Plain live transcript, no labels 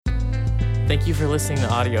Thank you for listening to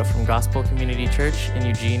audio from Gospel Community Church in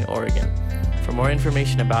Eugene, Oregon. For more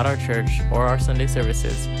information about our church or our Sunday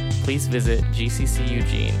services, please visit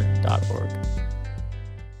gcceugene.org.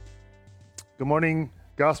 Good morning,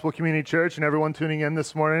 Gospel Community Church, and everyone tuning in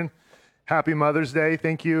this morning. Happy Mother's Day.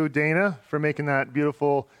 Thank you, Dana, for making that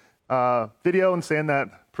beautiful video and saying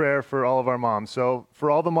that prayer for all of our moms. So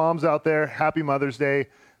for all the moms out there, happy Mother's Day.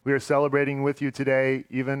 We are celebrating with you today,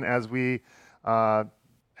 even as we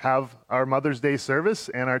have our Mother's Day service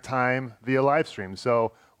and our time via live stream.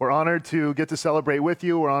 So we're honored to get to celebrate with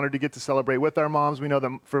you. We're honored to get to celebrate with our moms. We know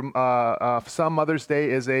that for some, Mother's Day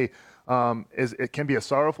it can be a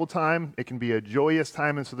sorrowful time. It can be a joyous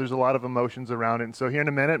time, and so there's a lot of emotions around it. And so here in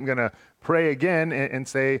a minute, I'm going to pray again and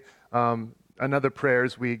say another prayer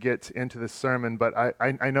as we get into this sermon, but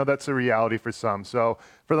I know that's a reality for some. So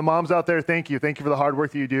for the moms out there, thank you. Thank you for the hard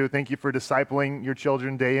work that you do. Thank you for discipling your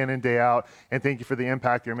children day in and day out, and thank you for the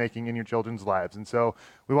impact you're making in your children's lives. And so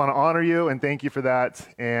we want to honor you and thank you for that,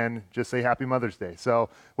 and just say Happy Mother's Day. So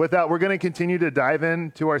with that, we're going to continue to dive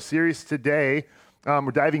into our series today.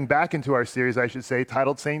 We're diving back into our series, I should say,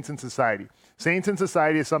 titled Saints in Society. Saints in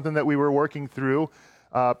Society is something that we were working through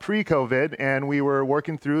pre-COVID, and we were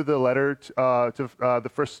working through the letter to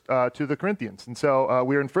the Corinthians. And so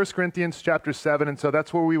we're in 1 Corinthians chapter 7, and so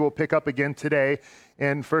that's where we will pick up again today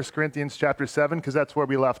in 1 Corinthians chapter 7, because that's where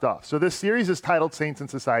we left off. So this series is titled Saints in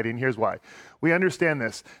Society, and here's why. We understand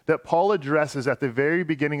this, that Paul addresses at the very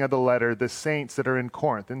beginning of the letter the saints that are in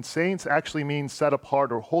Corinth, and saints actually means set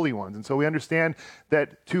apart or holy ones. And so we understand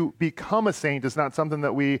that to become a saint is not something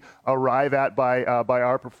that we arrive at by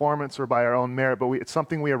our performance or by our own merit, but it's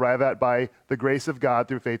something we arrive at by the grace of God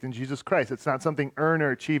through faith in Jesus Christ. It's not something earned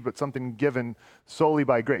or achieved, but something given solely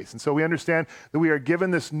by grace. And so we understand that we are given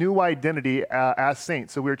this new identity as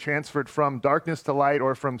saints. So we're transferred from darkness to light,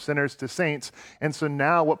 or from sinners to saints. And so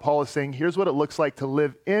now what Paul is saying, here's what it looks like to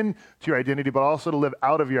live into your identity, but also to live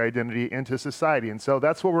out of your identity into society. And so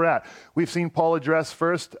that's where we're at. We've seen Paul address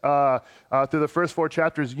first, through the first 4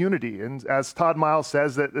 chapters, unity. And as Todd Miles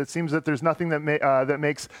says, that it seems that there's nothing that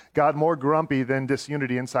makes God more grumpy than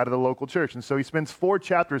disunity inside of the local church. And so he spends 4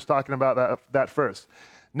 chapters talking about that first.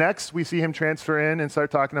 Next, we see him transfer in and start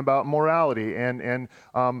talking about morality and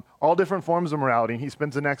all different forms of morality. And he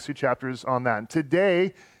spends the next 2 chapters on that. And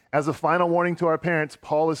today, as a final warning to our parents,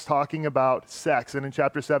 Paul is talking about sex. And in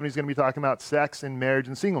chapter 7, he's going to be talking about sex and marriage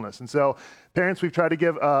and singleness. And so, parents, we've tried to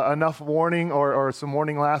give enough warning or some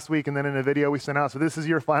warning last week, and then in a video we sent out. So this is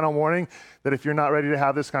your final warning, that if you're not ready to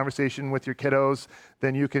have this conversation with your kiddos,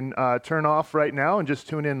 then you can turn off right now and just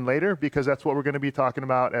tune in later, because that's what we're going to be talking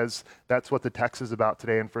about, as that's what the text is about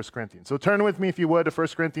today in 1 Corinthians. So turn with me, if you would, to 1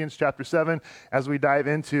 Corinthians chapter 7 as we dive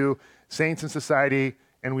into saints in society,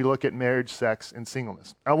 and we look at marriage, sex, and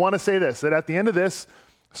singleness. I want to say this, that at the end of this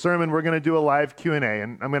sermon, we're going to do a live Q&A,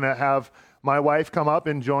 and I'm going to have my wife come up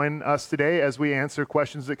and join us today as we answer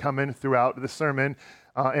questions that come in throughout the sermon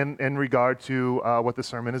in regard to what the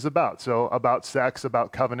sermon is about. So about sex,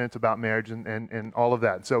 about covenant, about marriage, and all of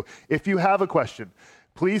that. So if you have a question,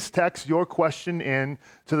 please text your question in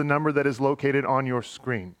to the number that is located on your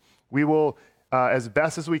screen. We will as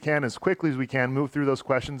best as we can, as quickly as we can, move through those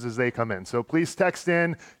questions as they come in. So please text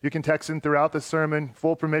in. You can text in throughout the sermon,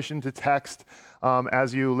 full permission to text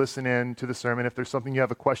as you listen in to the sermon. If there's something you have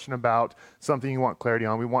a question about, something you want clarity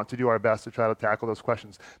on, we want to do our best to try to tackle those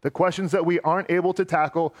questions. The questions that we aren't able to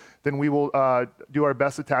tackle, then we will do our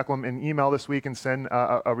best to tackle them in email this week and send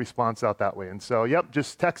a response out that way. And so,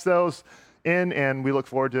 just text those in, and we look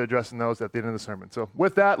forward to addressing those at the end of the sermon. So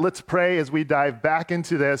with that, let's pray as we dive back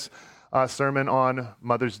into this sermon on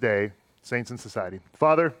Mother's Day, Saints in Society.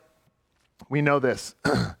 Father, we know this.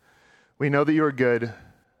 We know that you are good.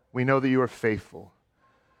 We know that you are faithful.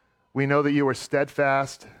 We know that you are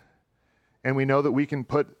steadfast, and we know that we can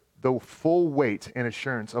put the full weight and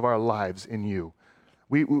assurance of our lives in you.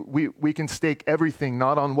 We can stake everything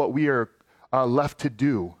not on what we are left to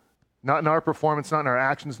do, not in our performance, not in our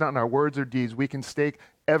actions, not in our words or deeds. We can stake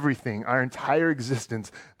everything, our entire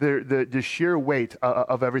existence, the sheer weight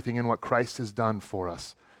of everything in what Christ has done for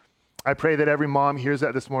us. I pray that every mom hears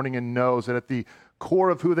that this morning and knows that at the core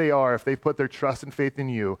of who they are, if they put their trust and faith in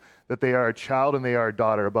you, that they are a child and they are a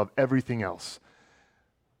daughter above everything else.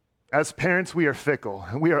 As parents, we are fickle,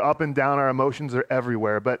 and we are up and down, our emotions are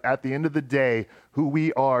everywhere, but at the end of the day, who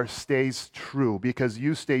we are stays true, because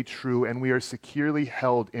you stay true and we are securely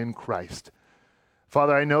held in Christ.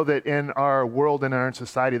 Father, I know that in our world and in our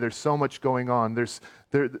society, there's so much going on. There's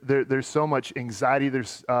so much anxiety.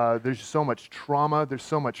 There's so much trauma. There's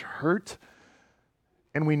so much hurt.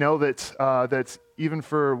 And we know that even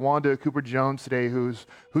for Wanda Cooper Jones today, who's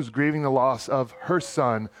grieving the loss of her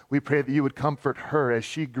son. We pray that you would comfort her as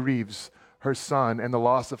she grieves her son and the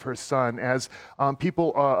loss of her son. As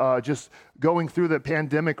people just going through the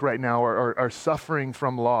pandemic right now are suffering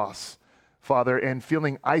from loss, Father, and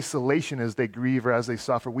feeling isolation as they grieve or as they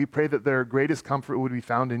suffer, we pray that their greatest comfort would be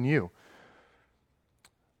found in you.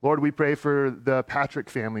 Lord, we pray for the Patrick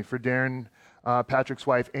family, for Darren Patrick's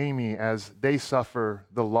wife, Amy, as they suffer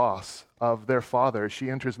the loss of their father. She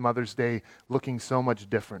enters Mother's Day looking so much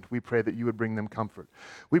different. We pray that you would bring them comfort.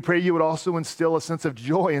 We pray you would also instill a sense of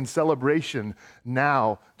joy and celebration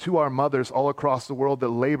now to our mothers all across the world that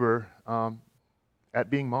labor at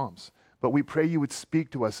being moms. But we pray you would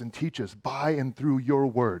speak to us and teach us by and through your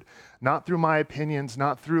word, not through my opinions,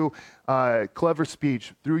 not through clever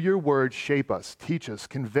speech. Through your word, shape us, teach us,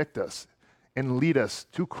 convict us, and lead us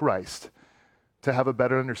to Christ to have a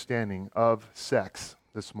better understanding of sex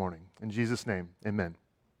this morning. In Jesus' name, amen.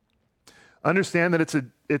 Understand that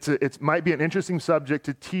it might be an interesting subject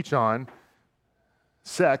to teach on,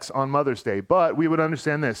 sex on Mother's Day, but we would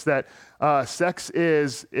understand this, that sex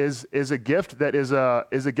is a gift that is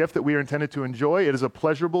a gift that we are intended to enjoy. It is a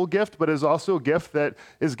pleasurable gift, but it is also a gift that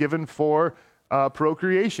is given for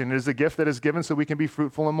procreation. It is a gift that is given so we can be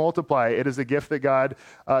fruitful and multiply. It is a gift that God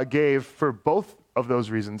gave for both of those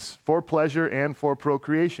reasons, for pleasure and for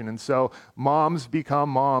procreation. And so moms become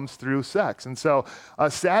moms through sex. And so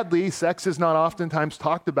sadly, sex is not oftentimes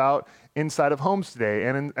talked about inside of homes today,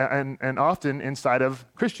 and often inside of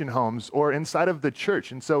Christian homes or inside of the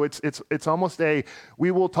church. And so it's almost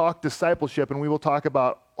we will talk discipleship and we will talk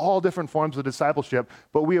about all different forms of discipleship,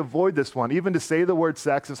 but we avoid this one. Even to say the word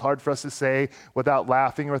sex is hard for us to say without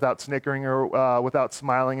laughing or without snickering or without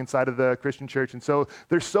smiling inside of the Christian church. And so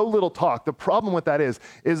there's so little talk. The problem with that is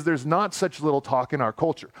there's not such little talk in our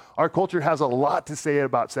culture. Our culture has a lot to say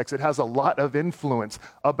about sex. It has a lot of influence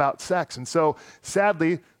about sex. And so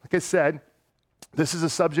sadly, like I said, this is a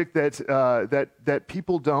subject that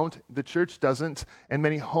people don't, the church doesn't, and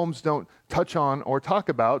many homes don't touch on or talk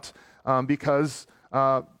about because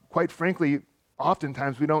quite frankly,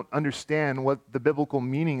 oftentimes we don't understand what the biblical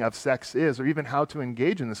meaning of sex is or even how to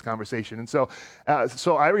engage in this conversation. And so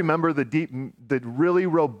I remember the really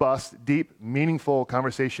robust, deep, meaningful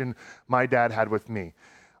conversation my dad had with me.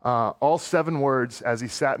 All 7 words as he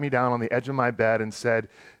sat me down on the edge of my bed and said,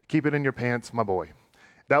 "Keep it in your pants, my boy."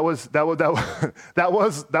 That was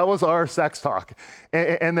our sex talk.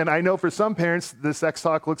 And then I know for some parents, the sex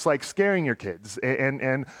talk looks like scaring your kids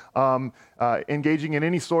and engaging in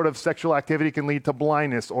any sort of sexual activity can lead to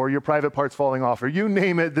blindness or your private parts falling off or you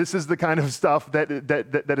name it. This is the kind of stuff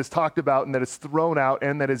that is talked about and that is thrown out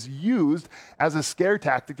and that is used as a scare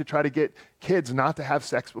tactic to try to get kids not to have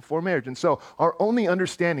sex before marriage. And so our only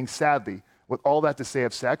understanding, sadly, with all that to say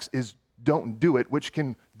of sex is don't do it, which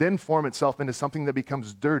can then form itself into something that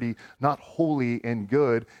becomes dirty, not holy and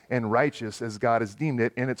good and righteous as God has deemed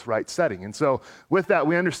it in its right setting. And so with that,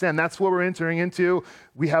 we understand that's what we're entering into.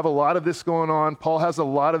 We have a lot of this going on. Paul has a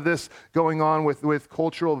lot of this going on with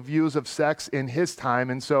cultural views of sex in his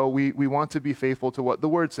time. And so we want to be faithful to what the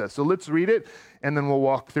word says. So let's read it and then we'll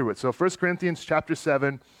walk through it. So 1 Corinthians chapter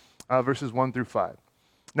 7, verses 1 through 5.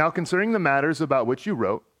 Now concerning the matters about which you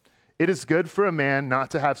wrote, it is good for a man not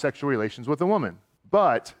to have sexual relations with a woman.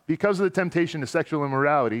 But because of the temptation to sexual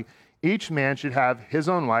immorality, each man should have his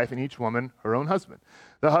own wife and each woman her own husband.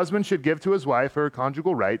 The husband should give to his wife her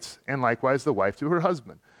conjugal rights, and likewise the wife to her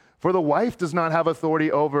husband. For the wife does not have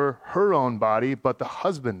authority over her own body, but the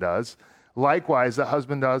husband does. Likewise, the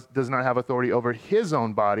husband does not have authority over his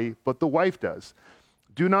own body, but the wife does.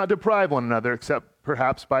 Do not deprive one another, except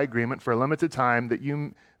perhaps by agreement for a limited time, that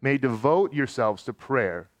you may devote yourselves to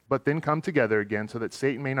prayer, but then come together again so that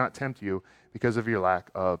Satan may not tempt you because of your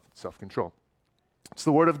lack of self-control. It's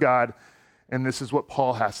the word of God, and this is what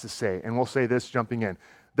Paul has to say. And we'll say this jumping in,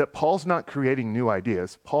 that Paul's not creating new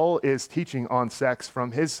ideas. Paul is teaching on sex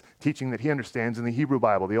from his teaching that he understands in the Hebrew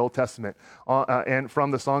Bible, the Old Testament, and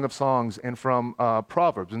from the Song of Songs and from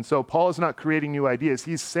Proverbs. And so Paul is not creating new ideas.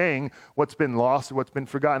 He's saying what's been lost or what's been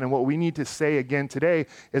forgotten. And what we need to say again today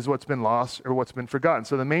is what's been lost or what's been forgotten.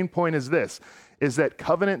 So the main point is this, is that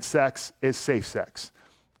covenant sex is safe sex.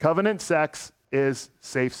 Covenant sex is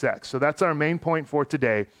safe sex. So that's our main point for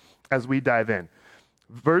today as we dive in.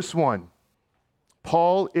 Verse 1,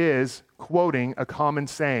 Paul is quoting a common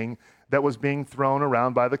saying that was being thrown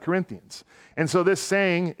around by the Corinthians. And so this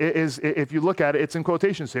saying is, if you look at it, it's in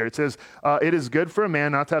quotations here. It says, it is good for a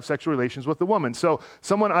man not to have sexual relations with a woman. So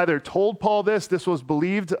someone either told Paul this was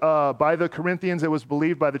believed by the Corinthians, it was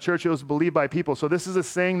believed by the church, it was believed by people. So this is a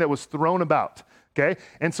saying that was thrown about. Okay?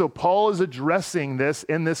 And so Paul is addressing this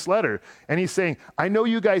in this letter. And he's saying, I know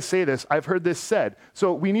you guys say this. I've heard this said.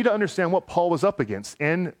 So we need to understand what Paul was up against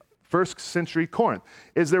in first century Corinth.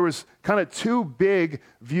 Is there was kind of two big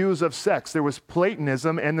views of sex. There was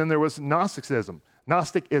Platonism and then there was Gnosticism.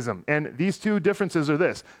 And these two differences are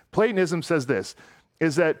this. Platonism says this,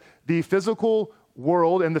 is that the physical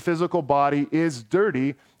world and the physical body is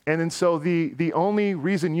dirty. And so the only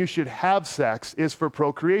reason you should have sex is for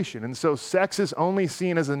procreation. And so sex is only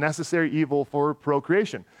seen as a necessary evil for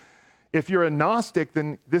procreation. If you're a Gnostic,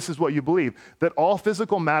 then this is what you believe, that all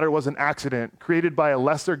physical matter was an accident created by a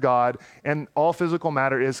lesser God, and all physical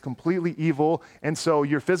matter is completely evil, and so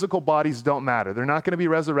your physical bodies don't matter. They're not going to be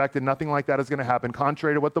resurrected. Nothing like that is going to happen,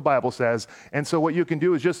 contrary to what the Bible says. And so what you can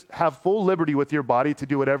do is just have full liberty with your body to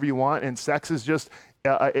do whatever you want, and sex is just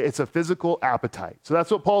it's a physical appetite. So that's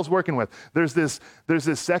what Paul's working with. There's this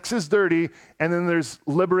sex is dirty, and then there's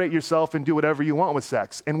liberate yourself and do whatever you want with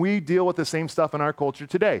sex. And we deal with the same stuff in our culture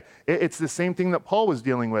today. It's the same thing that Paul was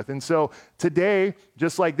dealing with. And so today,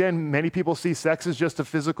 just like then, many people see sex as just a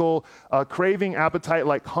physical craving, appetite,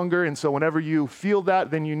 like hunger. And so whenever you feel that,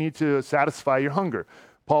 then you need to satisfy your hunger.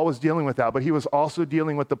 Paul was dealing with that, but he was also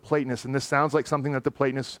dealing with the Platonists, and this sounds like something that the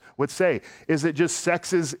Platonists would say, is that just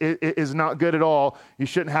sex is not good at all. You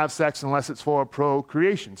shouldn't have sex unless it's for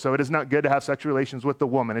procreation. So it is not good to have sexual relations with the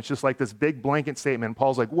woman. It's just like this big blanket statement.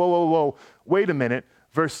 Paul's like, whoa, wait a minute.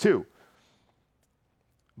 Verse 2.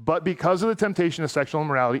 But because of the temptation of sexual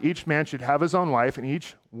immorality, each man should have his own wife and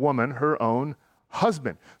each woman her own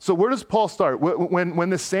husband. So where does Paul start? When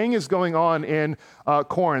this saying is going on in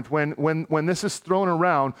Corinth, when this is thrown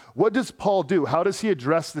around, what does Paul do? How does he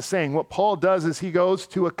address the saying? What Paul does is he goes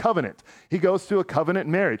to a covenant. He goes to a covenant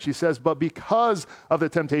marriage. He says, but because of the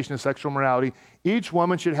temptation of sexual morality, each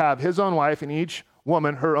woman should have his own wife and each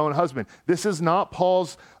woman her own husband. This is not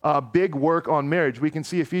Paul's big work on marriage. We can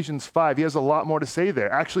see Ephesians 5. He has a lot more to say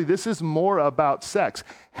there. Actually, this is more about sex,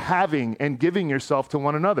 having and giving yourself to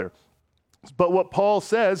one another. But what Paul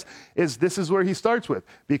says is this is where he starts with.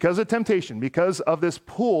 Because of temptation, because of this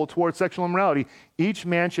pull towards sexual immorality, each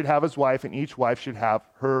man should have his wife and each wife should have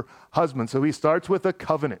her husband. So he starts with a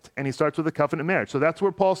covenant, and he starts with a covenant marriage. So that's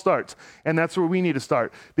where Paul starts, and that's where we need to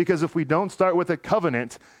start. Because if we don't start with a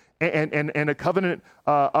covenant and a covenant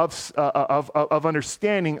of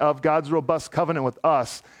understanding of God's robust covenant with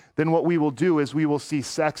us, then what we will do is we will see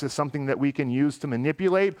sex as something that we can use to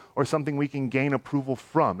manipulate or something we can gain approval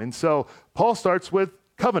from. And so Paul starts with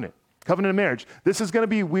covenant of marriage. This is going to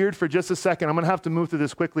be weird for just a second. I'm going to have to move through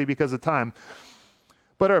this quickly because of time.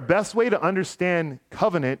 But our best way to understand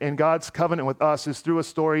covenant and God's covenant with us is through a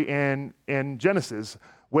story in Genesis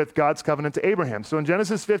with God's covenant to Abraham. So in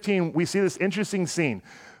Genesis 15, we see this interesting scene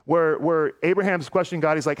where Abraham's questioning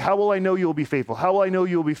God. He's like, how will I know you will be faithful? How will I know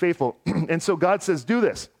you will be faithful? And so God says, do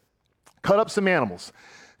this. Cut up some animals.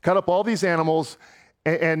 Cut up all these animals,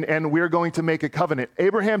 and we're going to make a covenant.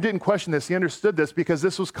 Abraham didn't question this. He understood this because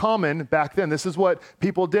this was common back then. This is what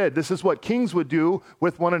people did. This is what kings would do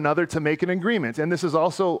with one another to make an agreement. And this is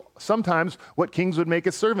also sometimes what kings would make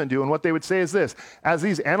a servant do. And what they would say is this: as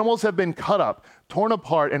these animals have been cut up, torn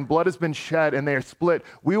apart, and blood has been shed, and they are split,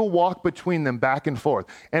 we will walk between them back and forth.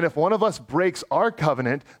 And if one of us breaks our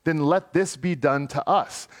covenant, then let this be done to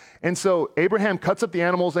us. And so Abraham cuts up the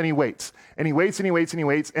animals and he waits. And he waits and he waits and he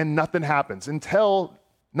waits, and nothing happens until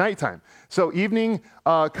nighttime. So evening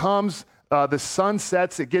comes, the sun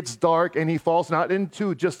sets, it gets dark, and he falls not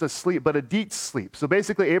into just a sleep, but a deep sleep. So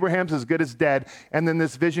basically, Abraham's as good as dead, and then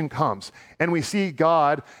this vision comes. And we see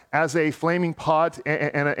God as a flaming pot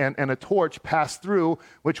and a torch pass through,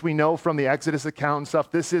 which we know from the Exodus account and stuff.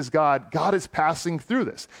 This is God. God is passing through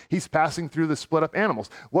this. He's passing through the split up animals.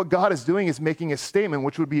 What God is doing is making a statement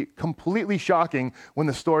which would be completely shocking when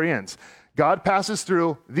the story ends. God passes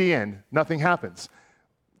through, the end. Nothing happens.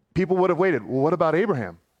 People would have waited. Well, what about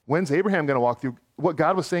Abraham? When's Abraham going to walk through? What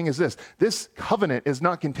God was saying is this covenant is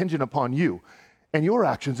not contingent upon you and your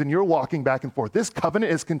actions and your walking back and forth. This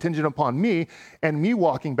covenant is contingent upon me and me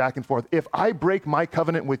walking back and forth. If I break my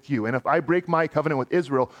covenant with you and if I break my covenant with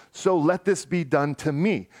Israel, so let this be done to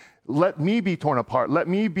me. Let me be torn apart. Let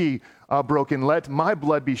me be broken. Let my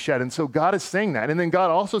blood be shed. And so God is saying that. And then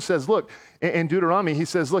God also says, look, in Deuteronomy, he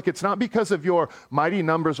says, look, it's not because of your mighty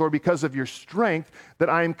numbers or because of your strength that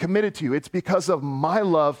I am committed to you. It's because of my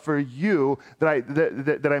love for you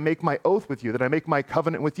that I make my oath with you, that I make my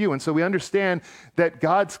covenant with you. And so we understand that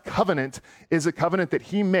God's covenant is a covenant that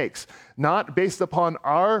he makes, not based upon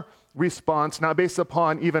our response, not based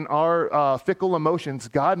upon even our fickle emotions.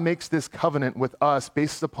 God makes this covenant with us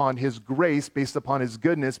based upon his grace, based upon his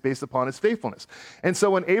goodness, based upon his faithfulness. And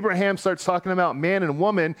so when Abraham starts talking about man and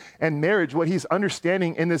woman and marriage, what he's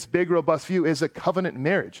understanding in this big, robust view is a covenant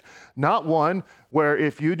marriage, not one where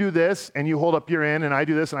if you do this and you hold up your end and I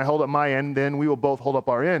do this and I hold up my end, then we will both hold up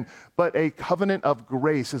our end. But a covenant of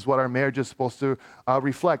grace is what our marriage is supposed to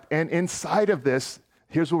reflect. And inside of this,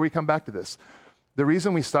 here's where we come back to this. The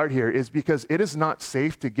reason we start here is because it is not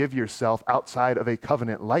safe to give yourself outside of a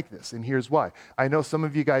covenant like this. And here's why. I know some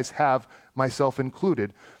of you guys have, myself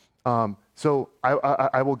included. So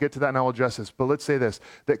I will get to that and I will address this. But let's say this,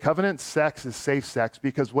 that covenant sex is safe sex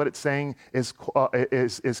because what it's saying is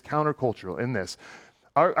countercultural in this.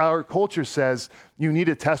 Our culture says you need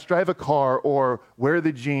to test drive a car or wear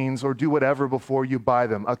the jeans or do whatever before you buy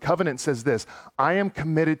them. A covenant says this, I am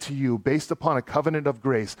committed to you based upon a covenant of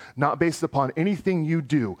grace, not based upon anything you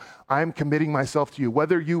do. I am committing myself to you.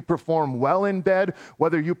 Whether you perform well in bed,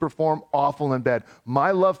 whether you perform awful in bed,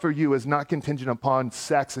 my love for you is not contingent upon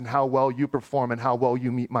sex and how well you perform and how well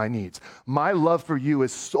you meet my needs. My love for you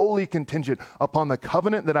is solely contingent upon the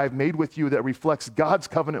covenant that I've made with you that reflects God's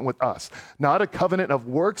covenant with us, not a covenant of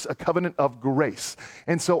works, a covenant of grace.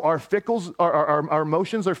 And so our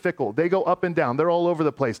emotions are fickle. They go up and down. They're all over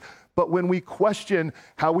the place. But when we question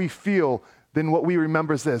how we feel, then what we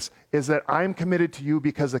remember is this, is that I'm committed to you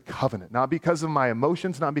because of covenant, not because of my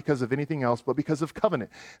emotions, not because of anything else, but because of covenant.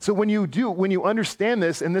 So when you understand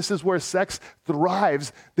this, and this is where sex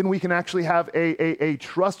thrives, then we can actually have a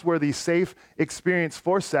trustworthy, safe experience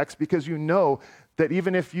for sex because you know that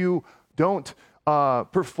even if you don't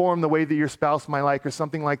perform the way that your spouse might like or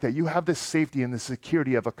something like that, you have this safety and the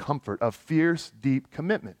security of a comfort of fierce, deep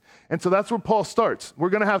commitment. And so that's where Paul starts. We're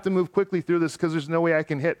going to have to move quickly through this because there's no way I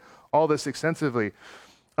can hit all this extensively.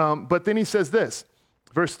 But then he says this,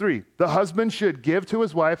 verse 3, the husband should give to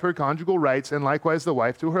his wife her conjugal rights and likewise the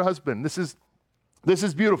wife to her husband. This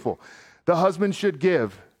is beautiful. The husband should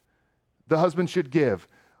give. The husband should give.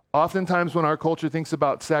 Oftentimes when our culture thinks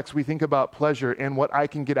about sex, we think about pleasure and what I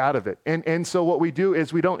can get out of it. And so what we do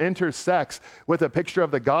is we don't enter sex with a picture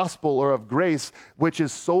of the gospel or of grace, which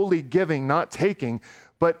is solely giving, not taking,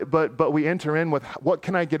 but we enter in with what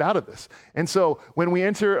can I get out of this? And so when we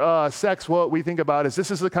enter sex, what we think about is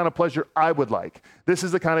this is the kind of pleasure I would like. This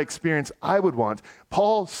is the kind of experience I would want.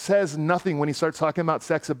 Paul says nothing when he starts talking about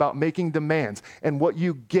sex about making demands and what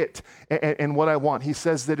you get and what I want. He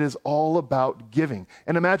says that it is all about giving.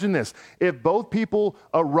 And imagine this, if both people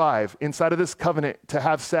arrive inside of this covenant to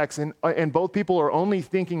have sex and both people are only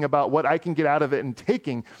thinking about what I can get out of it and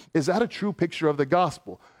taking, is that a true picture of the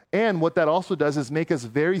gospel? And what that also does is make us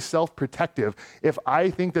very self-protective if I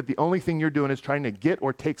think that the only thing you're doing is trying to get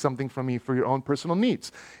or take something from me for your own personal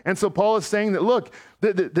needs. And so Paul is saying that, look,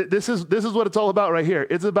 this is what it's all about right here.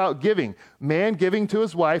 It's about giving. Man giving to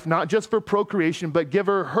his wife, not just for procreation, but give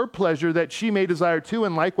her pleasure that she may desire too,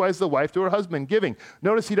 and likewise the wife to her husband, giving.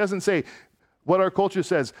 Notice he doesn't say what our culture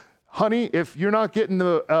says, honey, if you're not getting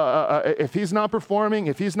if he's not performing,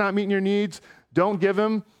 if he's not meeting your needs, don't give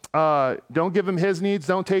him his needs.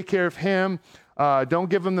 Don't take care of him. Don't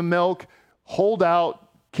give him the milk. Hold out.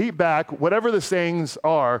 Keep back. Whatever the sayings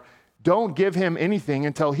are, don't give him anything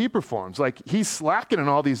until he performs. Like he's slacking in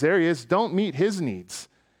all these areas. Don't meet his needs.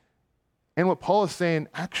 And what Paul is saying,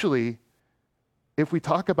 actually, if we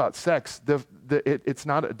talk about sex, it's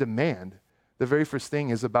not a demand. The very first thing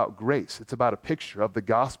is about grace. It's about a picture of the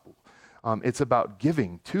gospel. It's about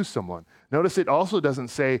giving to someone. Notice it also doesn't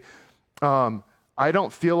say, I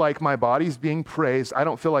don't feel like my body's being praised. I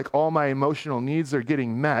don't feel like all my emotional needs are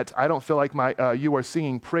getting met. I don't feel like you are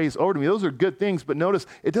singing praise over to me. Those are good things, but notice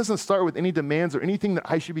it doesn't start with any demands or anything that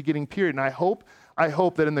I should be getting, period. And I hope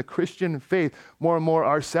that in the Christian faith, more and more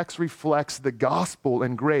our sex reflects the gospel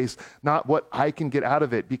and grace, not what I can get out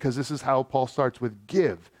of it, because this is how Paul starts with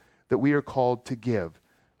give, that we are called to give.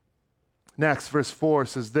 Next, verse 4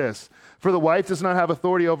 says this, for the wife does not have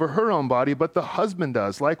authority over her own body, but the husband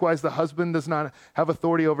does. Likewise, the husband does not have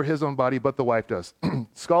authority over his own body, but the wife does.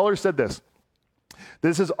 Scholars said this.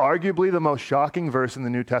 This is arguably the most shocking verse in the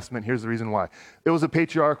New Testament. Here's the reason why. It was a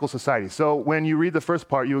patriarchal society. So when you read the first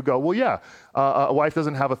part, you would go, well, yeah, a wife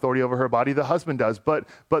doesn't have authority over her body, the husband does. But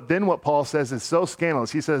then what Paul says is so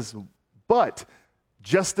scandalous. He says, but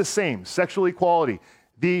just the same, sexual equality.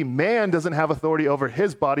 The man doesn't have authority over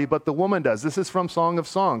his body, but the woman does. This is from Song of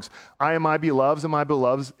Songs. I am my beloved's, and my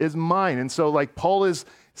beloved's is mine. And so, like, Paul is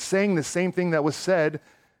saying the same thing that was said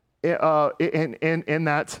in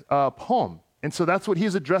that poem. And so that's what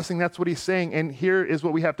he's addressing. That's what he's saying. And here is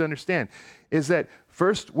what we have to understand, is that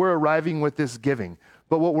first we're arriving with this giving.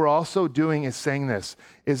 But what we're also doing is saying this,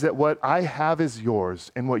 is that what I have is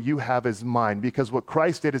yours and what you have is mine. Because what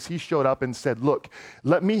Christ did is he showed up and said, look,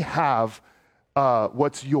 let me have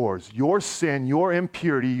what's yours, your sin, your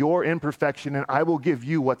impurity, your imperfection, and I will give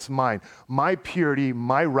you what's mine, my purity,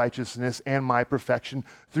 my righteousness, and my perfection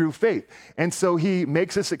through faith. And so he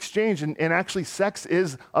makes this exchange, and actually sex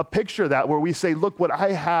is a picture of that, where we say, look, what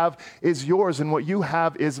I have is yours and what you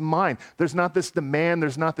have is mine. There's not this demand,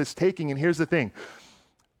 there's not this taking. And here's the thing.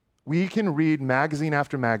 We can read magazine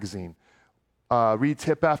after magazine, read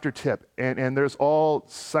tip after tip, and there's all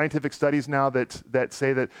scientific studies now that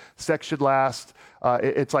say that sex should last.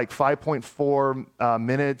 It's like 5.4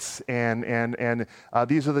 minutes, and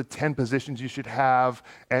these are the 10 positions you should have,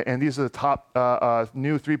 and these are the top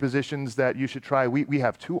new 3 positions that you should try. We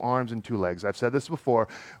have 2 arms and 2 legs. I've said this before.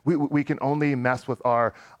 We can only mess with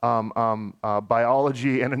our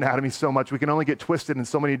biology and anatomy so much. We can only get twisted in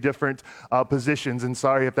so many different positions, and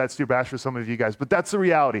sorry if that's too brash for some of you guys, but that's the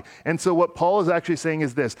reality. And so what Paul is actually saying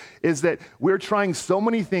is this, is that we're trying so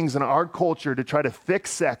many things in our culture to try to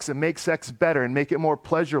fix sex and make sex better and make it more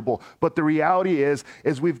pleasurable. But the reality is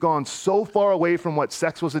we've gone so far away from what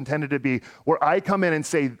sex was intended to be, where I come in and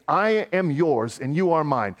say, I am yours and you are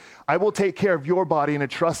mine. I will take care of your body and I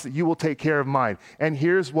trust that you will take care of mine. And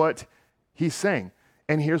here's what he's saying.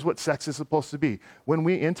 And here's what sex is supposed to be. When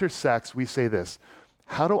we enter sex, we say this,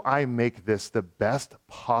 how do I make this the best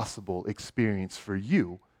possible experience for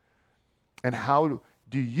you? And how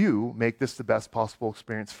do you make this the best possible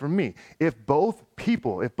experience for me? If both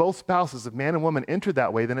people, if both spouses, if man and woman enter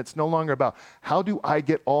that way, then it's no longer about how do I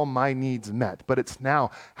get all my needs met, but it's now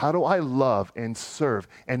how do I love and serve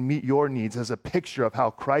and meet your needs as a picture of how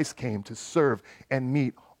Christ came to serve and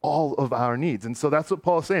meet all of our needs. And so that's what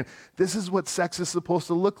Paul is saying. This is what sex is supposed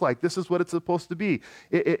to look like. This is what it's supposed to be.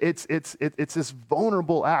 It's this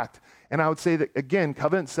vulnerable act. And I would say that, again,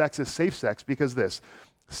 covenant sex is safe sex because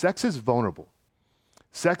sex is vulnerable.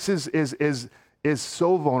 Sex is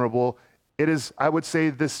so vulnerable. It is, I would say,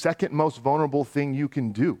 the second most vulnerable thing you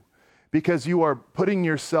can do because you are putting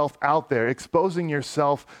yourself out there, exposing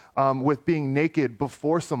yourself with being naked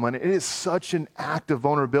before someone. It is such an act of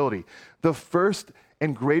vulnerability. The first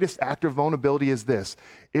and greatest act of vulnerability is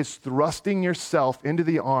thrusting yourself into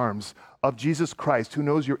the arms of Jesus Christ, who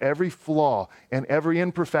knows your every flaw and every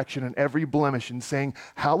imperfection and every blemish, and saying,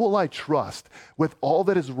 how will I trust with all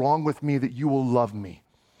that is wrong with me that you will love me?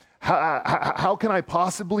 How can I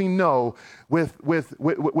possibly know with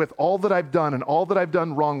all that I've done and all that I've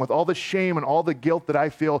done wrong, with all the shame and all the guilt that I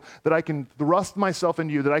feel, that I can thrust myself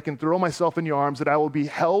into you, that I can throw myself in your arms, that I will be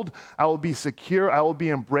held, I will be secure, I will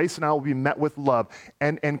be embraced, and I will be met with love.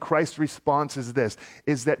 And Christ's response is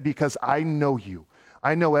that because I know you,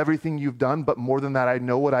 I know everything you've done, but more than that, I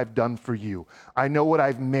know what I've done for you. I know what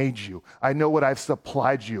I've made you. I know what I've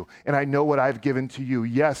supplied you, and I know what I've given to you.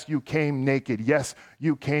 Yes, you came naked. Yes,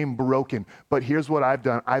 you came broken, but here's what I've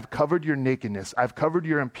done. I've covered your nakedness. I've covered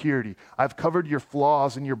your impurity. I've covered your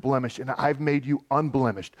flaws and your blemish, and I've made you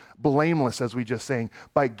unblemished, blameless, as we just sang,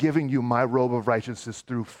 by giving you my robe of righteousness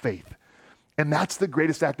through faith. And that's the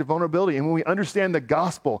greatest act of vulnerability. And when we understand the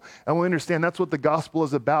gospel, and we understand that's what the gospel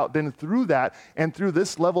is about, then through that and through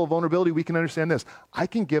this level of vulnerability, we can understand this. I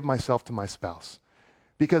can give myself to my spouse.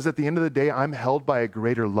 Because at the end of the day, I'm held by a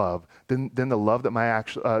greater love than the love that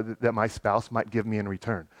my spouse might give me in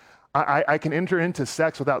return. I can enter into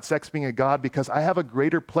sex without sex being a God because I have a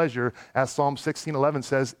greater pleasure, as Psalm 16:11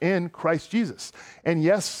 says, in Christ Jesus. And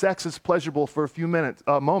yes, sex is pleasurable for a few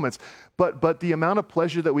moments, but the amount of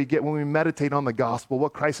pleasure that we get when we meditate on the gospel,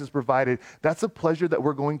 what Christ has provided, that's a pleasure that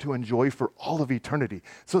we're going to enjoy for all of eternity.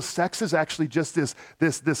 So sex is actually just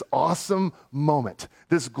this awesome moment,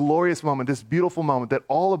 this glorious moment, this beautiful moment that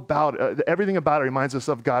all about, everything about it reminds us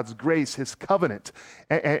of God's grace, his covenant,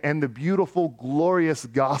 and the beautiful, glorious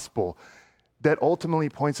gospel that ultimately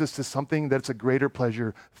points us to something that's a greater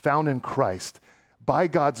pleasure found in Christ by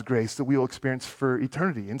God's grace that we will experience for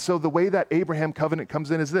eternity. And so the way that Abraham covenant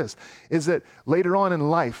comes in is that later on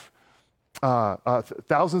in life,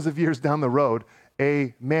 thousands of years down the road,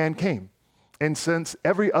 a man came. And since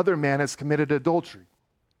every other man has committed adultery,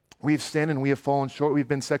 we've sinned and we have fallen short, we've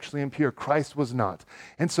been sexually impure, Christ was not.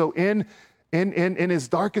 And so in his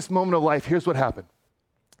darkest moment of life, here's what happened,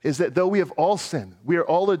 is that though we have all sinned, we are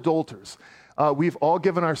all adulterers, we've all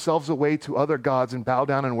given ourselves away to other gods and bow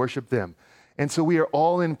down and worship them. And so we are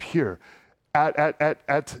all impure.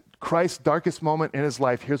 At Christ's darkest moment in his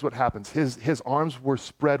life, here's what happens. His arms were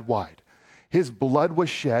spread wide. His blood was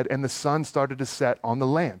shed and the sun started to set on the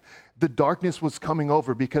land. The darkness was coming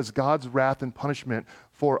over because God's wrath and punishment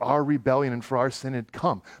for our rebellion and for our sin had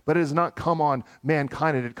come. But it has not come on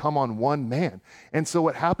mankind, it had come on one man. And so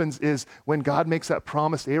what happens is when God makes that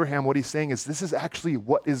promise to Abraham, what he's saying is this is actually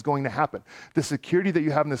what is going to happen. The security that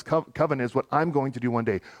you have in this covenant is what I'm going to do one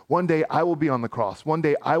day. One day I will be on the cross. One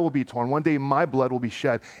day I will be torn. One day my blood will be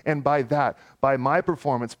shed. And by that, by my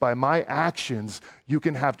performance, by my actions, you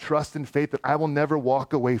can have trust and faith that I will never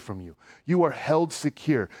walk away from you. You are held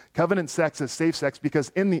secure. Covenant sex is safe sex because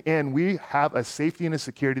in the end, we have a safety and a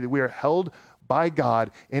security that we are held by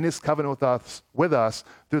God in his covenant with us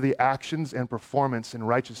through the actions and performance and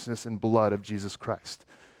righteousness and blood of Jesus Christ.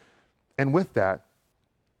 And with that,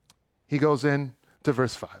 he goes in to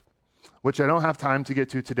verse 5, which I don't have time to get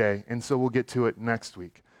to today, and so we'll get to it next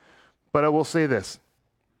week. But I will say this,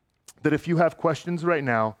 that if you have questions right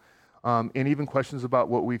now, and even questions about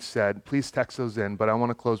what we've said, please text those in. But I want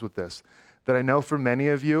to close with this, that I know for many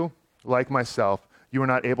of you, like myself, you are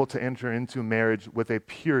not able to enter into marriage with a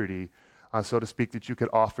purity, so to speak, that you could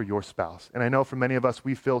offer your spouse. And I know for many of us,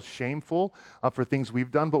 we feel shameful for things we've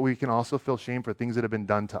done, but we can also feel shame for things that have been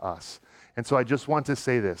done to us. And so I just want to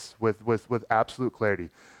say this with absolute clarity,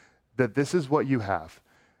 that this is what you have.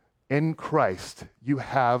 In Christ, you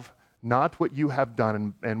have not what you have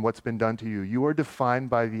done and what's been done to you. You are defined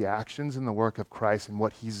by the actions and the work of Christ and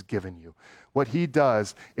what he's given you. What he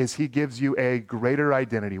does is he gives you a greater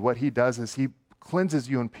identity. What he does is he cleanses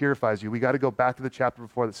you and purifies you. We got to go back to the chapter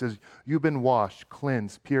before that says, you've been washed,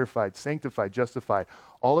 cleansed, purified, sanctified, justified,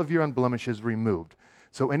 all of your unblemishes removed.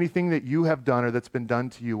 So anything that you have done or that's been done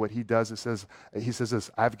to you, what he does, he says this,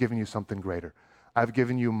 I've given you something greater. I've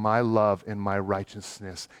given you my love and my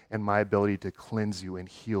righteousness and my ability to cleanse you and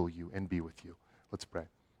heal you and be with you. Let's pray.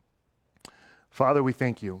 Father, we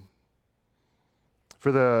thank you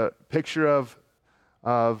for the picture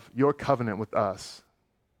of your covenant with us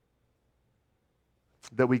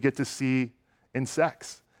that we get to see in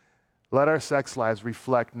sex. Let our sex lives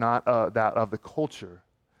reflect not that of the culture,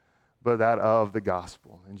 but that of the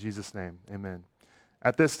gospel. In Jesus' name, amen.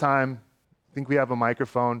 At this time, I think we have a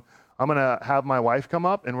microphone. I'm going to have my wife come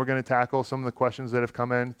up, and we're going to tackle some of the questions that have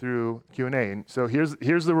come in through Q&A. And so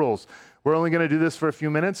here's the rules. We're only going to do this for a few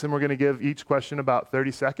minutes, and we're going to give each question about 30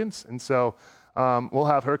 seconds. And so we'll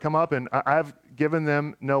have her come up, and I've given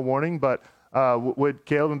them no warning, but would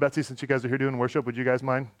Caleb and Betsy, since you guys are here doing worship, would you guys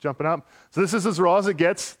mind jumping up? So this is as raw as it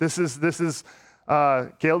gets. This is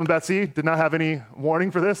Caleb and Betsy did not have any warning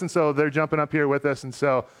for this, and so they're jumping up here with us. And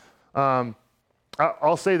so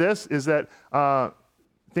I'll say this, is that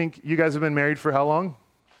I think you guys have been married for how long?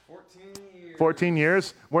 14 years. 14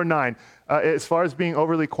 years? We're 9. As far as being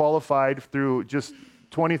overly qualified through just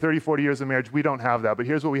 20, 30, 40 years of marriage, we don't have that. But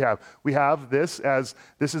here's what we have. We have this as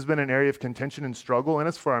this has been an area of contention and struggle in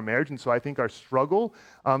us for our marriage. And so I think our struggle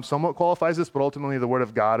somewhat qualifies us, but ultimately the Word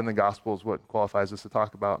of God and the gospel is what qualifies us to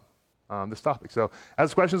talk about this topic. So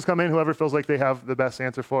as questions come in, whoever feels like they have the best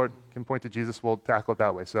answer for it can point to Jesus. We'll tackle it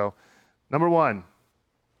that way. So number 1.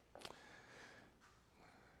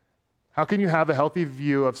 How can you have a healthy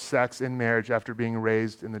view of sex in marriage after being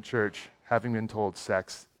raised in the church, having been told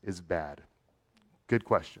sex is bad? Good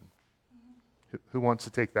question. Who wants to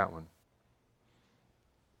take that one?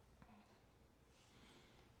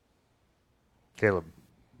 Caleb.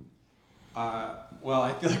 Well,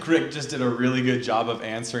 I feel like Rick just did a really good job of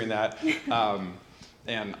answering that.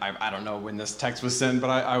 And I don't know when this text was sent, but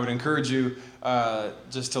I would encourage you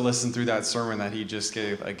just to listen through that sermon that he just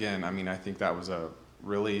gave. Again, I mean, I think that was a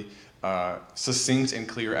really succinct and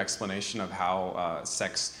clear explanation of how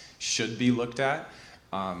sex should be looked at.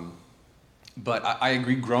 But I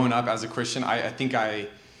agree, growing up as a Christian, I think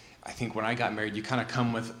when I got married, you kind of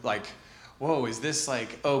come with like, whoa, is this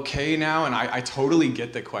like okay now? And I totally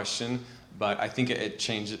get the question, but I think it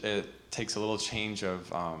takes a little change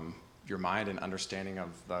of your mind and understanding of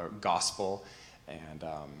the gospel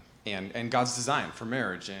and God's design for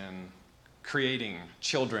marriage and creating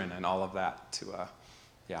children and all of that to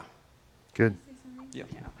yeah. Good. Yeah.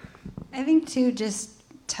 I think too, just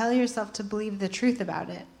tell yourself to believe the truth about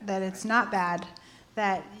it, that it's not bad,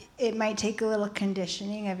 that it might take a little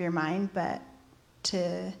conditioning of your mind, but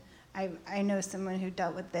I know someone who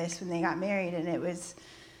dealt with this when they got married, and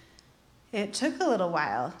it took a little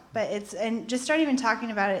while, but and just start even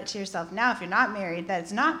talking about it to yourself now if you're not married, that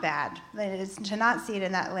it's not bad, that it's to not see it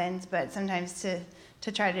in that lens, but sometimes to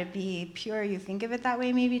try to be pure, you think of it that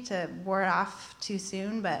way maybe, to ward off too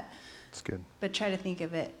soon, but it's good. But try to think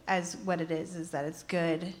of it as what it is that it's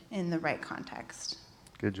good in the right context.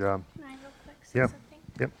 Good job. Can I real quick say something?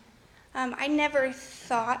 Yep. I never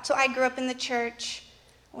thought, so I grew up in the church,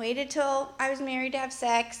 waited till I was married to have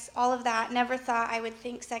sex, all of that, never thought I would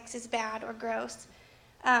think sex is bad or gross.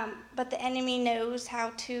 but the enemy knows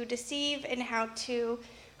how to deceive and how to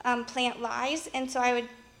plant lies. And so I would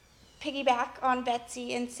piggyback on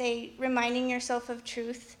Betsy and say, reminding yourself of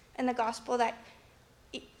truth and the gospel, that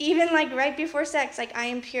even like right before sex, like I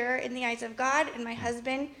am pure in the eyes of God, and my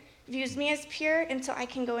husband views me as pure, and so I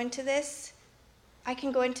can go into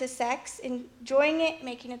sex, enjoying it,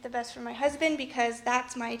 making it the best for my husband, because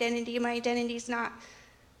that's my identity. My identity is not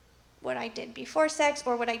what I did before sex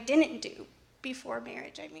or what I didn't do before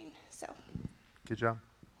marriage, so. Good job.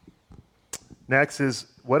 Next is,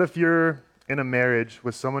 what if you're in a marriage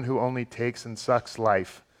with someone who only takes and sucks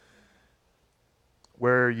life,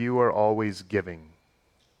 where you are always giving?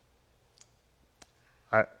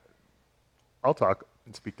 I'll talk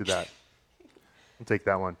and speak to that. I'll take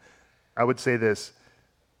that one. I would say this.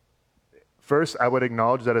 First, I would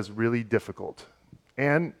acknowledge that is really difficult.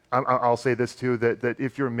 And I'll say this too, that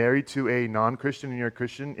if you're married to a non-Christian and you're a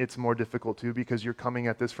Christian, it's more difficult too, because you're coming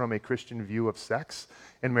at this from a Christian view of sex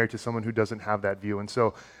and married to someone who doesn't have that view. And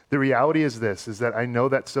so the reality is this, is that I know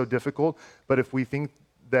that's so difficult, but if we think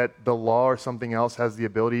that the law or something else has the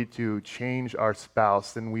ability to change our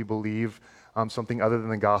spouse, then we believe something other than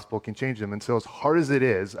the gospel can change them. And so as hard as it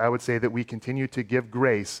is, I would say that we continue to give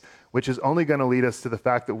grace, which is only going to lead us to the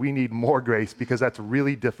fact that we need more grace, because that's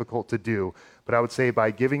really difficult to do. But I would say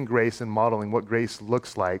by giving grace and modeling what grace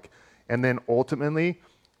looks like, and then ultimately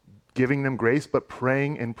giving them grace, but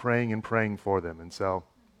praying and praying and praying for them. And so,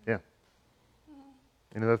 yeah.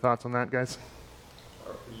 Any other thoughts on that, guys?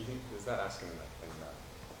 Or you think, is that asking that thing that,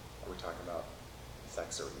 are we talking about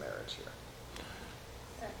sex or marriage here?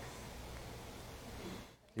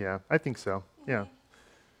 Yeah, I think so. Yeah.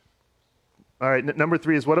 All right, number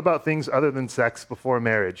 3 is, what about things other than sex before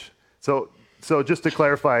marriage? So just to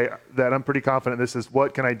clarify that, I'm pretty confident this is,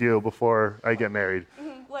 what can I do before I get married?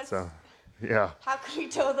 So, yeah. How can we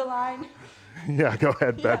toe the line? Yeah, go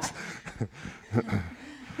ahead, Bets.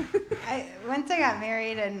 Once I got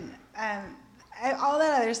married, and all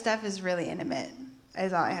that other stuff is really intimate,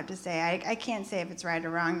 is all I have to say. I can't say if it's right or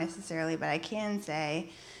wrong necessarily, but I can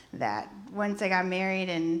say that once I got married,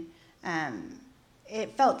 and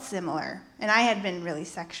it felt similar. And I had been really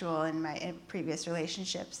sexual in my previous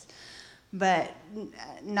relationships, but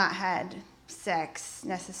not had sex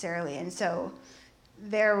necessarily. And so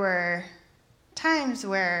there were times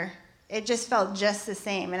where it just felt just the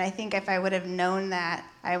same. And I think if I would have known that,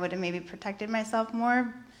 I would have maybe protected myself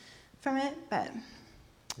more from it, but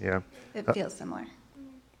yeah, it feels similar.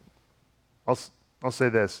 I'll say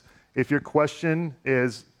this. If your question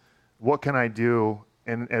is, what can I do?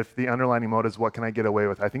 And if the underlying mode is, what can I get away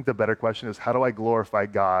with? I think the better question is, how do I glorify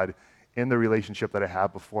God in the relationship that I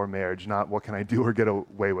have before marriage? Not what can I do or get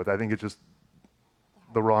away with. I think it's just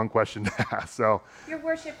the wrong question to ask. So Your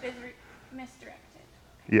worship is misdirected.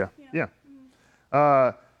 Yeah.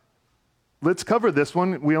 Let's cover this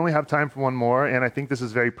one. We only have time for one more, and I think this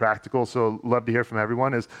is very practical, so love to hear from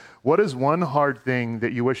everyone. Is, what is one hard thing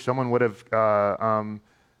that you wish someone would have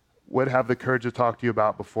the courage to talk to you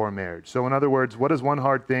about before marriage? So in other words, what is one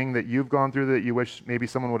hard thing that you've gone through that you wish maybe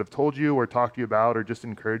someone would have told you or talked to you about or just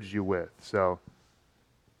encouraged you with? So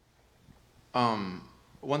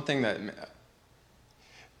one thing that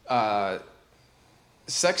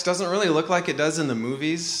sex doesn't really look like it does in the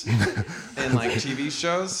movies and like TV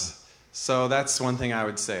shows. So that's one thing I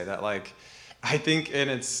would say, that like, I think, and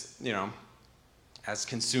it's, as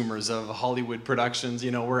consumers of Hollywood productions,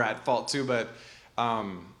 we're at fault too, but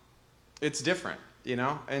it's different,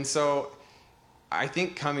 And so I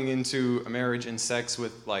think coming into a marriage and sex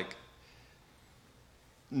with like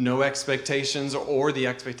no expectations, or the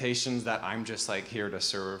expectations that I'm just like here to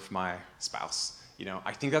serve my spouse,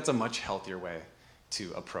 I think that's a much healthier way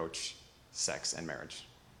to approach sex and marriage.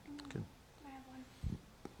 good. I have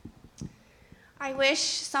one. I wish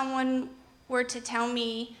someone were to tell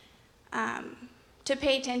me to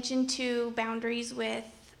pay attention to boundaries with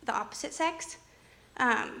the opposite sex.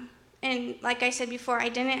 And like I said before, I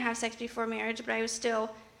didn't have sex before marriage, but I was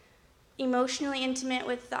still emotionally intimate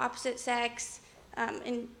with the opposite sex,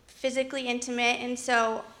 and physically intimate. And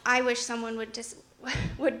so I wish someone would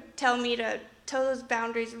tell me to toe those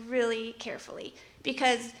boundaries really carefully,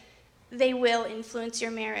 because they will influence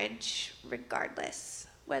your marriage regardless.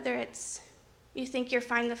 Whether it's you think you're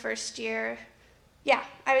fine the first year, yeah,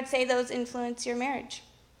 I would say those influence your marriage,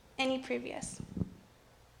 any previous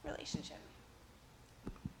relationship.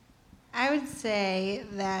 I would say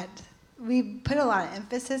that we put a lot of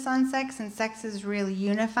emphasis on sex, and sex is really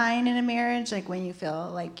unifying in a marriage. Like when you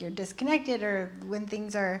feel like you're disconnected, or when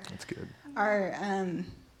things are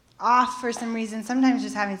off for some reason, sometimes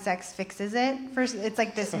just having sex fixes it. First, it's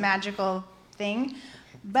like this magical thing.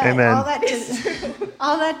 But Amen. all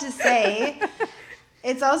that to say,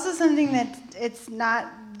 it's also something that it's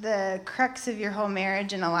not the crux of your whole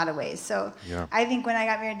marriage in a lot of ways. So Yeah. I think when I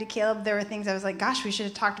got married to Caleb, there were things I was like, gosh, we should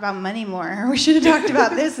have talked about money more, or we should have talked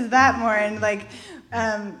about this and that more, and like,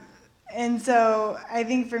 and so I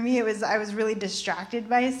think for me I was really distracted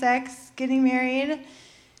by sex getting married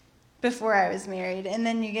before I was married. And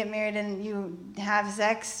then you get married and you have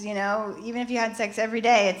sex, you know, even if you had sex every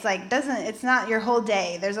day, it's like, it's not your whole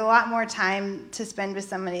day. There's a lot more time to spend with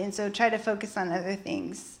somebody. And so try to focus on other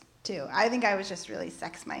things too. I think I was just really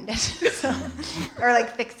sex-minded, or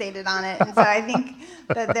like fixated on it. And so I think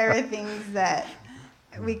that there are things that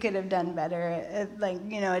we could have done better at, like,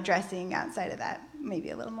 you know, addressing outside of that maybe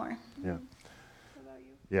a little more. Yeah.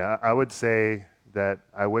 Yeah, I would say that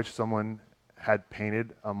I wish someone had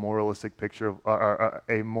painted a more realistic picture of, or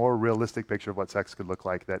a more realistic picture of what sex could look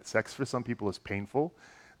like. That sex for some people is painful.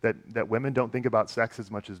 That women don't think about sex as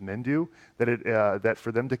much as men do. That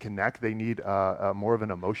for them to connect, they need more of an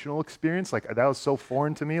emotional experience. Like, that was so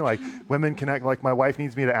foreign to me. Like, women connect. Like, my wife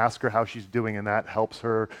needs me to ask her how she's doing, and that helps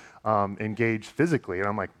her engage physically. And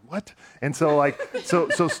I'm like, what? And so like, so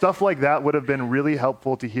stuff like that would have been really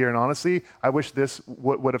helpful to hear. And honestly, I wish this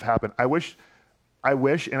would have happened. I wish,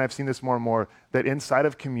 and I've seen this more and more, that inside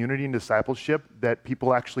of community and discipleship, that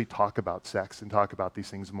people actually talk about sex and talk about these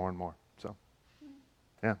things more and more. So,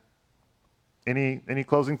 yeah. Any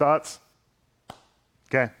closing thoughts?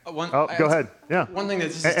 Okay. Go ahead. Yeah. One thing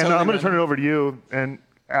that's just and totally I'm going to turn it random. over to you and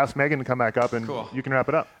ask Megan to come back up, and Cool. you can wrap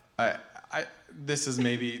it up. This is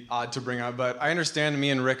maybe odd to bring up, but I understand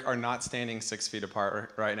me and Rick are not standing 6 feet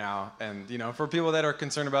apart right now. And, you know, for people that are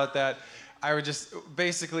concerned about that, I would just,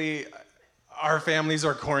 basically, our families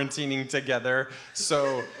are quarantining together.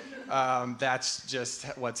 So that's just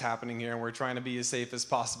what's happening here. And we're trying to be as safe as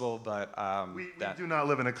possible, but We do not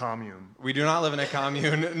live in a commune. we do not live in a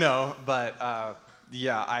commune, no. But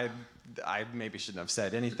yeah, I maybe shouldn't have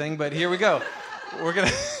said anything, but here we go. We're gonna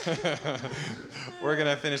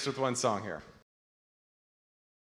finish with one song here.